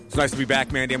It's nice to be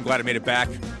back, Mandy. I'm glad I made it back.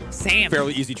 Same.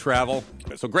 Fairly easy travel.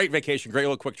 So great vacation, great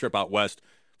little quick trip out west.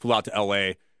 Flew out to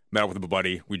L.A., met up with a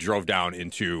buddy. We drove down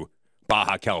into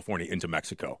Baja, California, into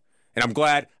Mexico. And I'm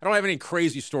glad. I don't have any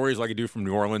crazy stories like I do from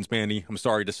New Orleans, Mandy. I'm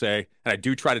sorry to say. And I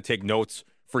do try to take notes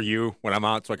for you when I'm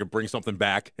out so I can bring something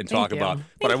back and talk about.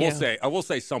 But I will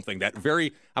say something that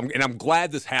I'm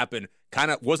glad this happened.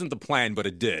 Kind of wasn't the plan, but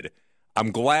it did.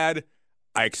 I'm glad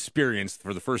I experienced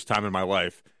for the first time in my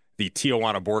life the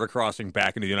Tijuana border crossing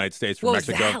back into the United States from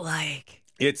Mexico. What was that like?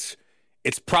 It's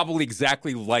probably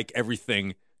exactly like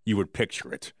everything you would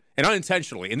picture it. And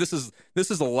unintentionally. And this is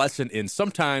a lesson in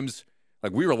sometimes,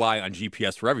 like, we rely on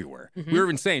GPS for everywhere. Mm-hmm. We were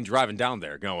even saying driving down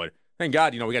there going, thank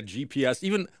God, we got GPS.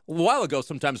 Even a while ago,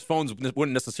 sometimes phones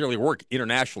wouldn't necessarily work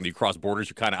internationally. You cross borders,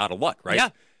 you're kind of out of luck, right? Yeah.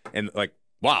 And like,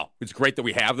 wow, it's great that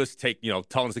we have this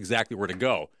telling us exactly where to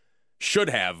go. Should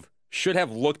have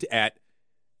looked at,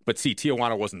 but see,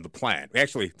 Tijuana wasn't the plan.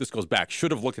 Actually, this goes back.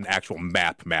 Should have looked at an actual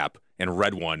map and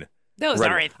read one. Those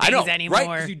aren't things anymore. Right?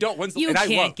 Because you don't. You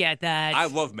can't get that. I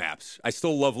love maps. I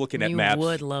still love looking at maps. You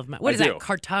would love maps. What is that,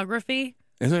 cartography?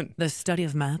 Isn't the study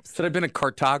of maps? Should I have been a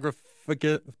cartogist?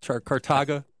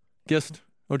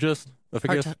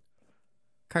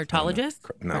 Cartologist?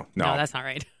 No, that's not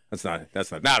right. That's not. I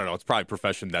don't know. It's probably a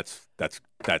profession that's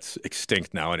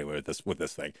extinct now. Anyway, with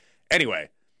this thing. Anyway,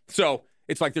 so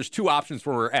it's like there's two options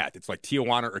where we're at. It's like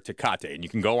Tijuana or Tecate, and you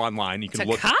can go online. You can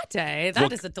Tecate?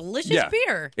 That is a delicious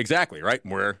beer. Exactly, right?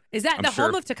 Is that the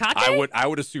home of Tecate? I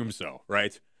would assume so,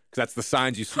 right? Because that's the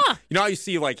signs you see. Huh. You know how you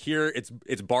see, like, here,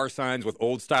 it's bar signs with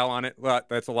old style on it? Well,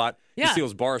 that's a lot. Yeah. You see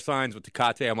those bar signs with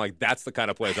Tecate. I'm like, that's the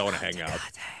kind of place I want to hang out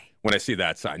when I see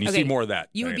that sign. You see more of that.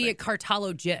 You would be a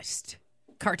cartologist.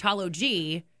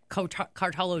 Cartology.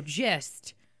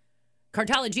 Cartology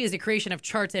is the creation of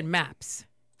charts and maps.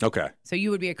 Okay. So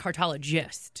you would be a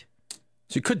cartologist.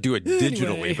 So you could do it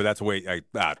digitally, but that's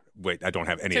I don't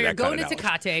have any of that kind of knowledge. So you're going to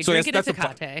Tecate, drinking at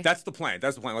Tecate. That's the plan.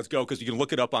 Let's go, because you can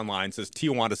look it up online. It says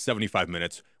Tijuana 75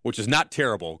 minutes, which is not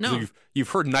terrible. No. You've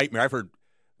heard nightmare. I've heard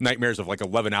nightmares of like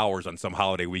 11 hours on some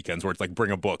holiday weekends where it's like bring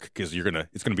a book because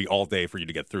it's gonna be all day for you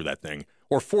to get through that thing,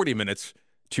 or 40 minutes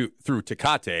through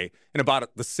Tecate, and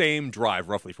about the same drive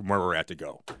roughly from where we're at to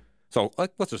go. So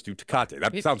let's just do Tecate.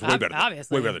 That sounds way better.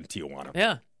 Obviously. Way better than Tijuana.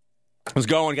 Yeah. I was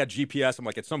going, got GPS. I'm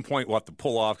like, at some point we'll have to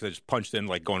pull off because I just punched in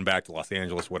like going back to Los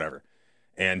Angeles, whatever.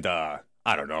 And I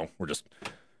don't know. We're just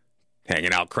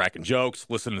hanging out, cracking jokes,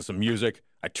 listening to some music.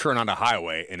 I turn on the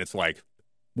highway, and it's like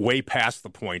way past the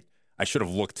point I should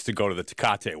have looked to go to the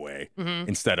Tecate way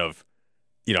instead of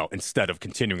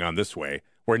continuing on this way.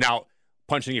 Where now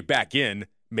punching it back in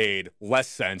made less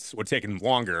sense. Would have taken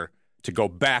longer to go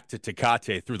back to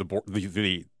Tecate through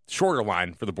the shorter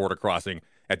line for the border crossing.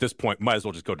 At this point, might as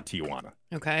well just go to Tijuana.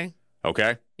 Okay.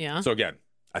 Yeah. So again,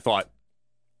 I thought,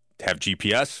 to have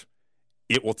GPS,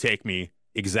 it will take me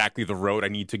exactly the road I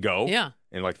need to go. Yeah.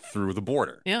 And like through the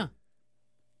border. Yeah.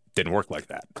 Didn't work like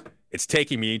that. It's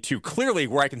taking me to clearly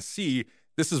where I can see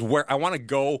this is where I want to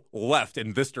go left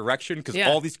in this direction because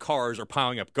all these cars are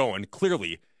piling up going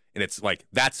clearly. And it's like,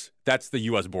 that's the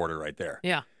U.S. border right there.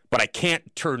 Yeah. But I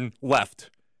can't turn left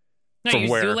from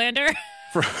where. Zoolander?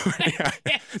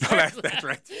 That's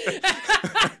right.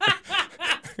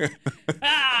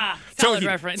 Solid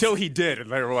reference. Till he did, and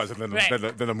there it was. And then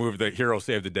the movie, the hero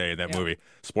saved the day in that movie.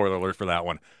 Spoiler alert for that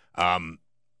one.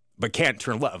 But can't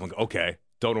turn left. I'm like, okay,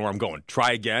 don't know where I'm going.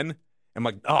 Try again. I'm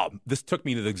like, oh, this took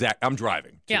me to the exact. I'm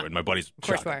driving too, and my buddy's. Of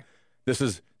course, where? It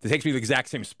takes me to the exact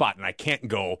same spot, and I can't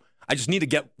go. I just need to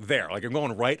get there. Like I'm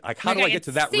going right. Like how do I get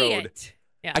to that road?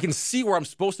 Yeah. I can see where I'm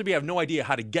supposed to be. I have no idea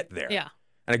how to get there. Yeah.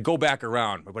 And I go back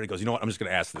around. My buddy goes, you know what? I'm just going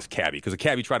to ask this cabbie. Because the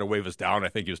cabbie tried to wave us down. I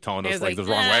think he was telling us like the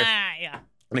wrong way. Yeah.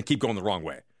 And I keep going the wrong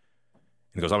way. And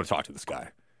he goes, I'm going to talk to this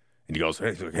guy. And he goes,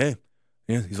 hey.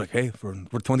 Yeah. He's like, hey, for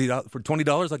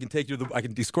 $20, I can take you I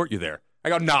can escort you there. I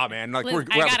go, nah, man. Like I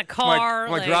got a car.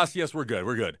 I'm like, gracias, we're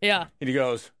good. Yeah. And he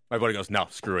goes, my buddy goes, no,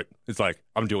 screw it. It's like,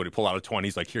 I'm doing it. Pull out a 20.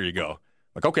 He's like, here you go. I'm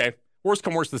like, okay. Worst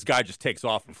come worst, this guy just takes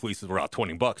off and fleaces around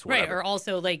 $20. Right. Or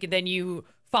also, like, then you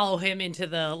follow him into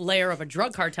the lair of a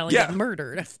drug cartel and get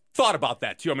murdered. Thought about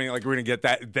that too. I mean, like we're gonna get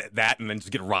that and then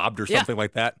just get robbed or something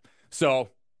like that. So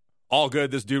all good.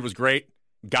 This dude was great.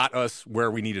 Got us where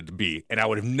we needed to be, and I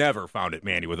would have never found it,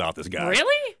 Mandy, without this guy.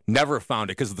 Really? Never found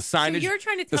it because the signage. So you're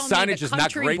trying to tell me the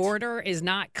country border is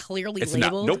not clearly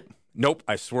labeled? Not, nope.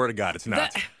 I swear to God, it's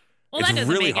not. Well, it's that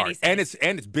doesn't really make hard, any sense.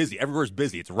 and it's busy. Everywhere's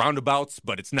busy. It's roundabouts,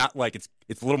 but it's not like it's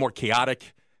a little more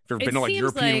chaotic. If you've ever been to like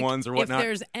European ones or whatnot. If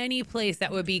there's any place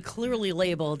that would be clearly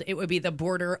labeled, it would be the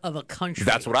border of a country.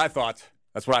 That's what I thought.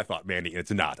 Mandy. And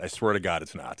it's not. I swear to God,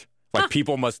 it's not. Like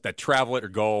people that travel it or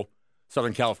go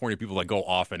Southern California people that go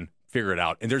off and figure it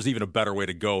out. And there's even a better way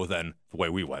to go than the way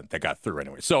we went that got through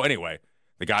anyway. So anyway,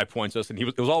 the guy points us, and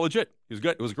it was all legit. He was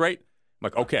good. It was great. I'm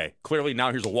like, okay, clearly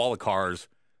now here's a wall of cars.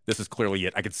 This is clearly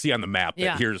it. I could see on the map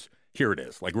that here it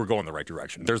is. Like, we're going the right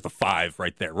direction. There's the 5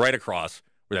 right there, right across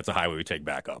where that's a highway we take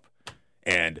back up.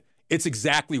 And it's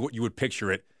exactly what you would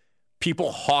picture it.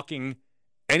 People hawking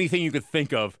anything you could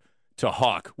think of to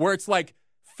hawk, where it's like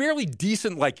fairly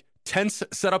decent, like tents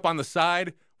set up on the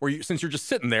side where since you're just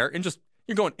sitting there and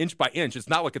you're going inch by inch. It's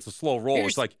not like it's a slow roll. You're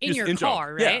it's like in your inch car,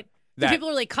 on. right? Yeah, So people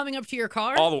are like coming up to your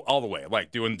car? all the way,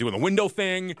 like doing the window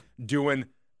thing,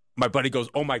 my buddy goes,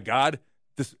 oh my God,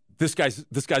 this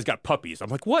guy's got puppies. I'm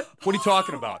like, what? What are you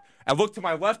talking about? I look to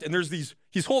my left and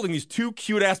he's holding these 2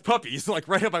 cute ass puppies like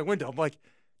right at my window. I'm like,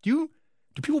 do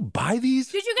people buy these?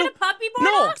 Did you get a puppy, Borna?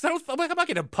 No, because I'm not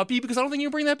getting a puppy because I don't think you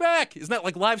can bring that back. Isn't that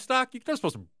like livestock? You're not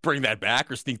supposed to bring that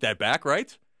back or sneak that back,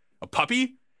 right? A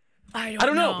puppy? I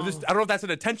don't know. I don't know if that's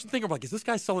an attention thing or like, is this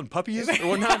guy selling puppies or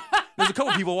whatnot? There's a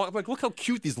couple people like, look how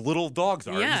cute these little dogs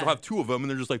are. Yeah. You'll have 2 of them, and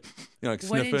they're just like, like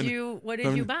sniffing. What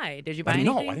did you buy? Did you buy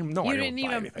anything? No, I didn't know. You I didn't didn't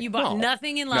buy even. anything. You bought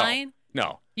nothing in line.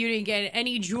 No. You didn't get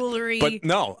any jewelry. But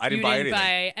no, I didn't buy anything. You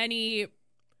didn't buy any.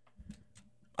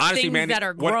 Honestly, things Mandy, that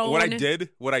are grown. what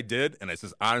I did, and this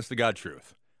is honest to God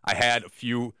truth. I had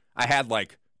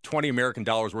like $20 American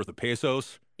dollars worth of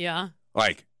pesos. Yeah.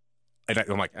 Like, and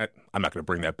I'm like, I'm not going to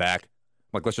bring that back.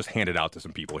 I'm like, let's just hand it out to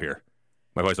some people here.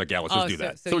 My buddy's like, yeah, let's just do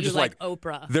that. So you just like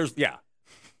Oprah.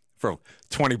 For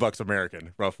 $20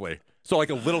 American, roughly. So like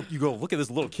you go, look at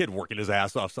this little kid working his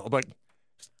ass off. So I'm like,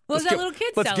 what was that little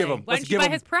kid selling? Give him. Why didn't you buy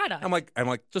his product? I'm like,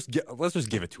 let's just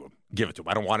give it to him. Give it to him.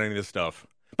 I don't want any of this stuff.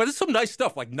 But it's some nice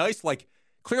stuff, like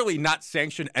clearly not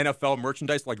sanctioned NFL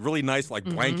merchandise, like really nice, like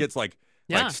blankets, like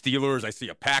Steelers. I see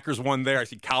a Packers one there. I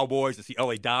see Cowboys. I see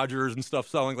LA Dodgers and stuff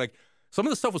selling. Like some of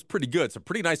the stuff was pretty good. Some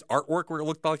pretty nice artwork where it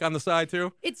looked like on the side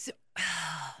too.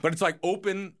 But it's like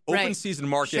open season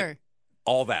market. Sure.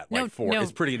 All that,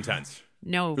 it's pretty intense.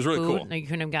 No, it was really cool. No, you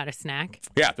couldn't have got a snack.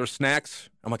 Yeah, there's snacks.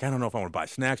 I'm like, I don't know if I want to buy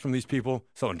snacks from these people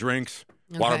selling drinks,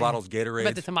 water bottles, Gatorade.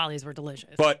 But the tamales were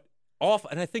delicious. But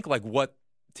and I think like what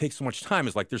takes so much time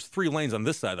is like there's 3 lanes on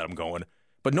this side that I'm going,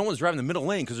 but no one's driving the middle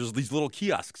lane because there's these little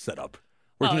kiosks set up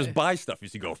where you can just buy stuff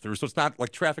as you go through. So it's not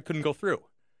like traffic couldn't go through.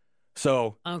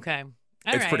 So okay,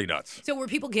 it's pretty nuts. So were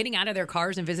people getting out of their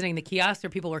cars and visiting the kiosks, or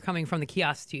people were coming from the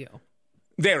kiosks to you?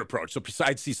 They would approach. So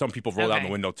I'd see some people roll down the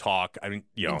window, talk. I mean,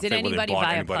 did anybody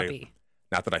buy a puppy?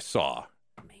 Not that I saw.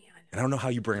 Man, and I don't know how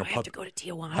you bring a I puppy. have to go to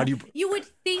Tijuana. You would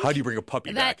think how do you bring a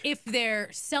puppy that back? if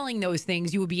they're selling those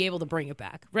things, you would be able to bring it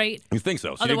back, right? You think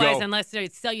so? Otherwise, unless they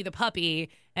sell you the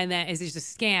puppy and that is just a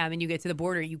scam, and you get to the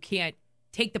border, you can't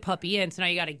take the puppy in. So now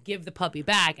you got to give the puppy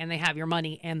back, and they have your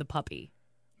money and the puppy.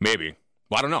 Maybe.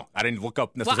 Well, I don't know. I didn't look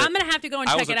up necessarily. Well, I'm going to have to go and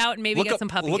check it out and maybe get some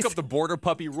puppies. Look up the border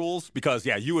puppy rules because,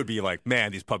 you would be like,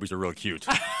 man, these puppies are real cute.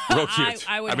 Real cute.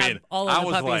 I would have all of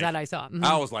the puppies that I saw. Mm-hmm.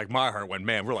 I was like, my heart went,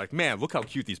 man, we're like, man, look how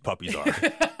cute these puppies are.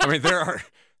 I mean,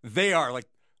 they are like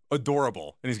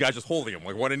adorable. And these guys just holding them,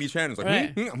 like one in each hand. It's like,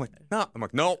 I'm like, no. I'm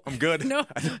like, no, I'm good. No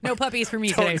puppies for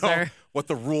me today, sir. What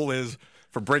the rule is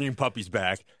for bringing puppies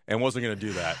back and wasn't going to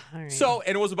do that. Right. So,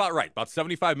 and it was about right. About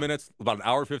 75 minutes, about an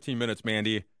hour, 15 minutes,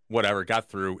 Mandy. Whatever, got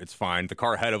through. It's fine. The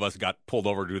car ahead of us got pulled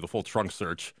over to do the full trunk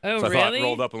search. Oh, so I really? thought,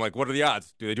 rolled up and like, what are the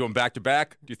odds? Do they do them back to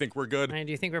back? Do you think we're good?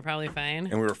 Do you think we're probably fine?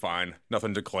 And we were fine.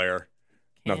 Nothing to declare.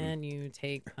 Can you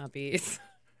take puppies?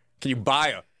 Can you buy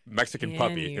a Mexican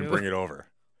puppy and bring it over?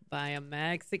 Buy a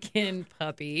Mexican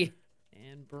puppy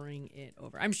and bring it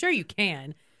over. I'm sure you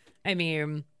can. I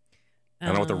mean, I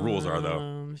don't know what the rules are,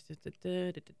 though.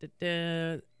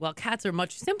 Well, cats are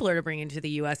much simpler to bring into the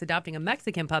U.S. Adopting a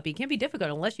Mexican puppy can be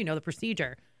difficult unless you know the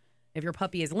procedure. If your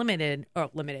puppy is little,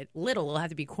 it'll have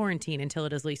to be quarantined until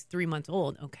it is at least 3 months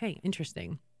old. Okay,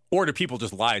 interesting. Or do people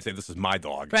just lie and say, this is my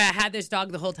dog? Right, I had this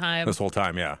dog the whole time. This whole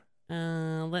time, yeah.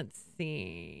 Let's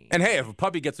see. And hey, if a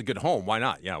puppy gets a good home, why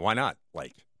not? Yeah, why not?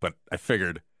 But I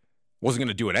figured wasn't going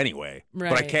to do it anyway.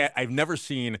 Right. But I've never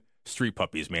seen street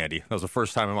puppies, Mandy. That was the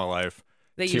first time in my life.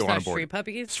 They used to have street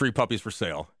puppies? Street puppies for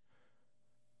sale.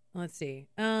 Let's see.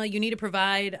 You need to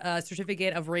provide a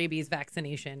certificate of rabies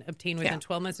vaccination obtained within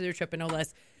 12 months of your trip and no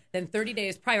less than 30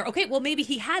 days prior. Okay, well, maybe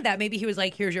he had that. Maybe he was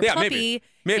like, here's your puppy,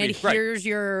 maybe, and here's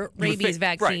your rabies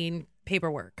vaccine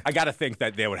paperwork. I got to think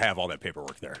that they would have all that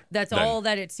paperwork there. That's all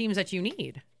that it seems that you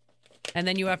need. And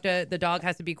then the dog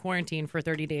has to be quarantined for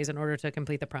 30 days in order to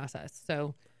complete the process.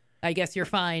 So I guess you're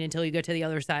fine until you get to the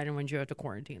other side and when you have to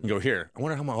quarantine them. You go here. I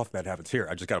wonder how often that happens here.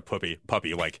 I just got a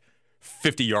puppy like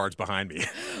 50 yards behind me.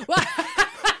 Well,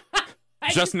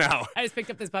 just now. I just picked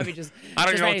up this puppy just I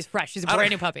don't even know. he's fresh. He's a brand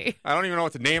new puppy. I don't even know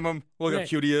what to name him. Look how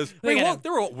cute he is. Look at him.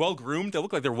 They're well groomed. They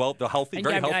look like they're healthy,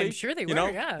 very healthy. I'm sure they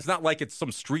were, yeah. It's not like it's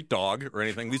some street dog or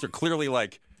anything. These are clearly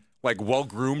like well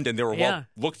groomed, and they were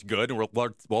looked good and were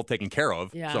well taken care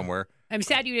of somewhere. I'm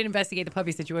sad you didn't investigate the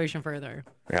puppy situation further.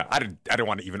 Yeah, I didn't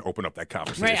want to even open up that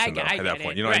conversation at that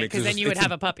point. You know what I mean? Because then you would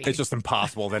have a puppy. It's just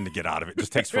impossible then to get out of it. It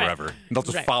just takes forever. And they'll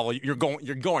just follow you. You're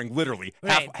going literally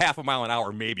half a mile an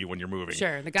hour maybe when you're moving.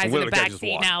 Sure, the guy's in the back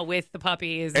seat now with the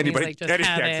puppies. And he's like, just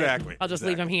have it. Exactly. I'll just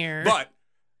leave him here.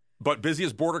 But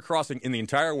busiest border crossing in the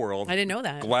entire world. I didn't know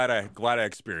that. Glad I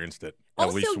experienced it. Also,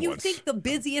 at least you once. think the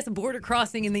busiest border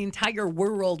crossing in the entire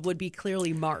world would be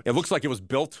clearly marked? It looks like it was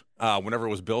built whenever it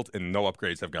was built, and no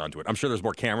upgrades have gone to it. I'm sure there's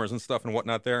more cameras and stuff and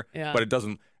whatnot there, but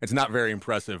it's not very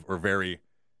impressive or very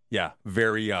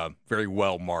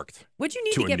well marked. What'd you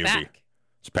need to get newbie. back?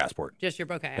 It's a passport. Just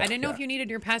your okay. I didn't know if you needed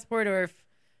your passport or if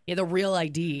the real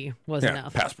ID was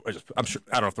enough. Passport. I'm sure.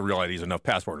 I don't know if the real ID is enough.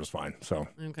 Passport was fine. So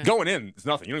going in is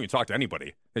nothing. You don't even talk to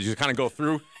anybody. They just kind of go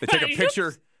through. They take a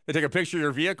picture. They take a picture of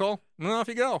your vehicle, and off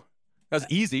you go. That's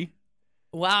easy.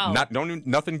 Wow.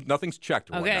 Nothing's checked.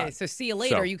 Okay, so see you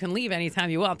later. You can leave anytime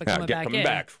you want, but coming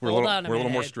back. We're a little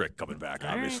more strict coming back,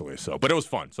 obviously. Right. So, but it was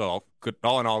fun. So,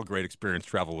 all in all, great experience.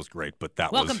 Travel was great, but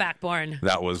welcome back, Born.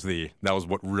 That was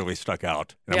what really stuck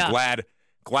out, and I'm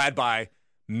glad by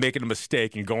making a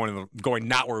mistake and going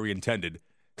not where we intended,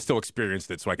 still experienced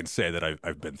it, so I can say that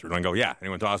I've been through it. And I go, yeah.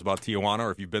 Anyone talks about Tijuana,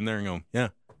 or if you've been there, and go, yeah.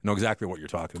 Know exactly what you're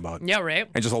talking about. Yeah, right.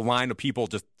 And just a line of people,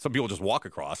 some people just walk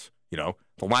across, the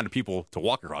line of people to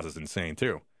walk across is insane,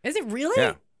 too. Is it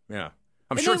really? Yeah.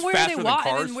 I'm sure it's faster than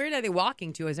cars. And where are they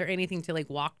walking to? Is there anything to,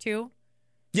 walk to?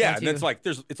 Yeah, and it's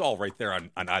it's all right there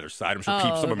on either side. I'm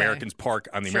sure some Americans park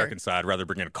on the American side rather than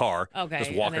bring in a car. Okay.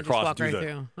 Just walk across. Through.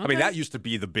 Okay. I mean, that used to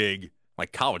be the big,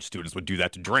 college students would do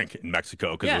that to drink in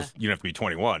Mexico because you didn't have to be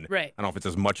 21. Right. I don't know if it's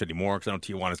as much anymore because I know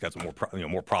Tijuana's got some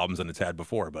more problems than it's had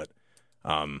before, but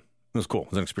it was cool.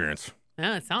 It was an experience.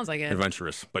 Yeah, it sounds like it.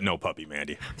 Adventurous, but no puppy,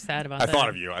 Mandy. I'm sad about that. I thought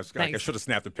of you. I should have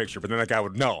snapped a picture, but then that guy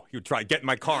would know. He would get in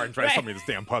my car and try to sell me this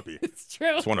damn puppy. It's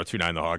true. It's 102.9 The Hog.